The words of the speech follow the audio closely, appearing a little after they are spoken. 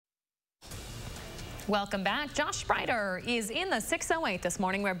Welcome back. Josh Sprider is in the 608 this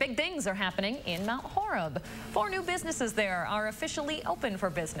morning where big things are happening in Mount Horeb. 4 new businesses there are officially open for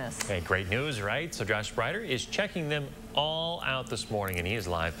business. Hey, great news, right? So Josh Sprider is checking them all out this morning, and he is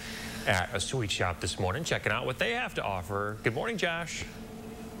live at a sweet shop this morning, checking out what they have to offer. Good morning, Josh.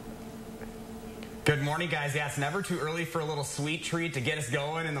 Good morning, guys. Yeah, it's never too early for a little sweet treat to get us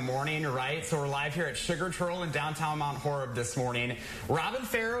going in the morning, right? So we're live here at Sugar Troll in downtown Mount Horeb this morning. Robin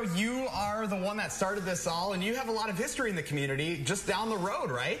Farrow, you are the one that started this all, and you have a lot of history in the community just down the road,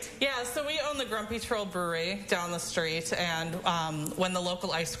 right? Yeah, so we own the Grumpy Troll Brewery down the street, and when the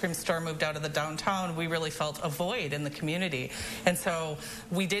local ice cream store moved out of the downtown, we really felt a void in the community. And so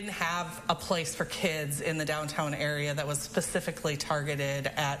we didn't have a place for kids in the downtown area that was specifically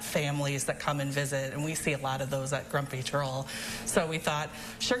targeted at families that come and visit. And we see a lot of those at Grumpy Troll. So we thought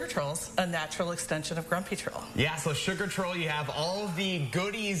Sugar Troll's a natural extension of Grumpy Troll. Yeah, so Sugar Troll, you have all of the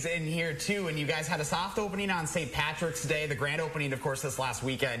goodies in here too, and you guys had a soft opening on St. Patrick's Day, the grand opening, of course, this last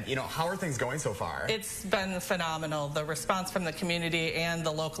weekend. You know, how are things going so far? It's been phenomenal. The response from the community and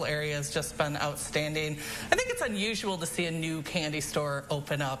the local area has just been outstanding. I think it's unusual to see a new candy store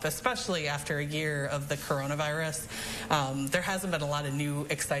open up, especially after a year of the coronavirus. There hasn't been a lot of new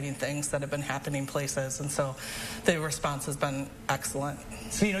exciting things that have been happening places, and so the response has been excellent.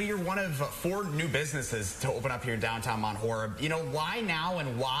 So, you know, you're one of 4 new businesses to open up here in downtown Mount Horeb. You know, why now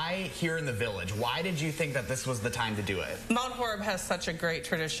and why here in the village? Why did you think that this was the time to do it? Mount Horeb has such a great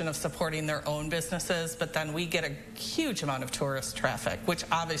tradition of supporting their own businesses, but then we get a huge amount of tourist traffic, which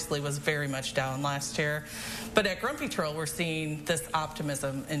obviously was very much down last year. But at Grumpy Troll, we're seeing this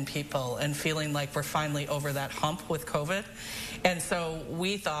optimism in people and feeling like we're finally over that hump with COVID. And so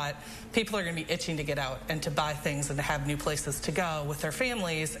we thought people are going to be itching to get out and to buy things and to have new places to go with their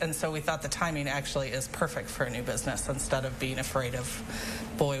families. And so we thought the timing actually is perfect for a new business instead of being afraid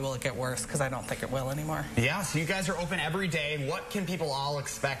of, boy, will it get worse, because I don't think it will anymore. Yeah, so you guys are open every day. What can people all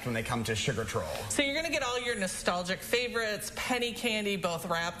expect when they come to Sugar Troll? So you're going to get all your nostalgic favorites, penny candy, both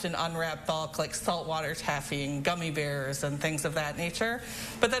wrapped and unwrapped bulk, like saltwater taffy and gummy bears and things of that nature.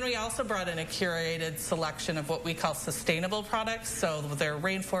 But then we also brought in a curated selection of what we call sustainable products. So they're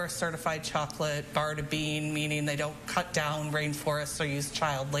rainforest certified chocolate, bar to bean, meaning they don't cut down rainforests or use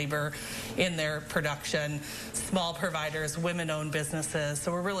child labor in their production. Small providers, women-owned businesses.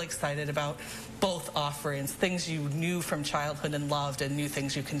 So we're really excited about both offerings, things you knew from childhood and loved, and new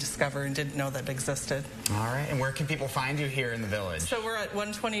things you can discover and didn't know that existed. All right, and where can people find you here in the village? So we're at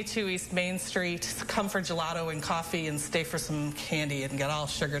 122 East Main Street. Come for gelato and coffee and stay for some candy and get all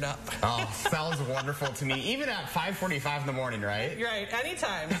sugared up. Oh, sounds wonderful to me. Even at 5:45 in the morning, right? Right,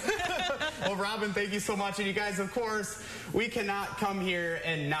 anytime. Well, Robin, thank you so much. And you guys, of course, we cannot come here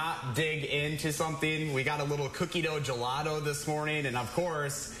and not dig into something. We got a little cookie dough gelato this morning, and of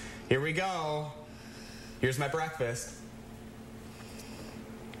course, here we go. Here's my breakfast.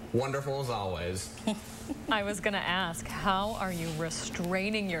 Wonderful as always. I was going to ask, how are you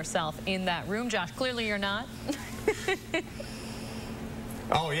restraining yourself in that room, Josh? Clearly you're not.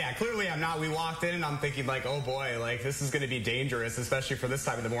 Oh, yeah, clearly I'm not. We walked in and I'm thinking like, oh boy, like this is going to be dangerous, especially for this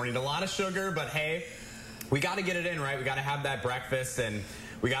time of the morning. A lot of sugar, but hey, we got to get it in, right? We got to have that breakfast and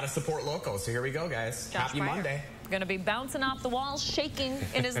we got to support local. So here we go, guys. Josh Happy Sprider. Monday. Going to be bouncing off the walls, shaking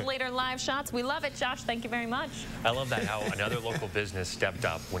in his later live shots. We love it, Josh. Thank you very much. I love that how another local business stepped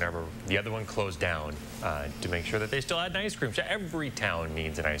up whenever the other one closed down to make sure that they still had an ice cream shop. Every town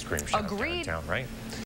needs an ice cream shop. Agreed. Downtown, right?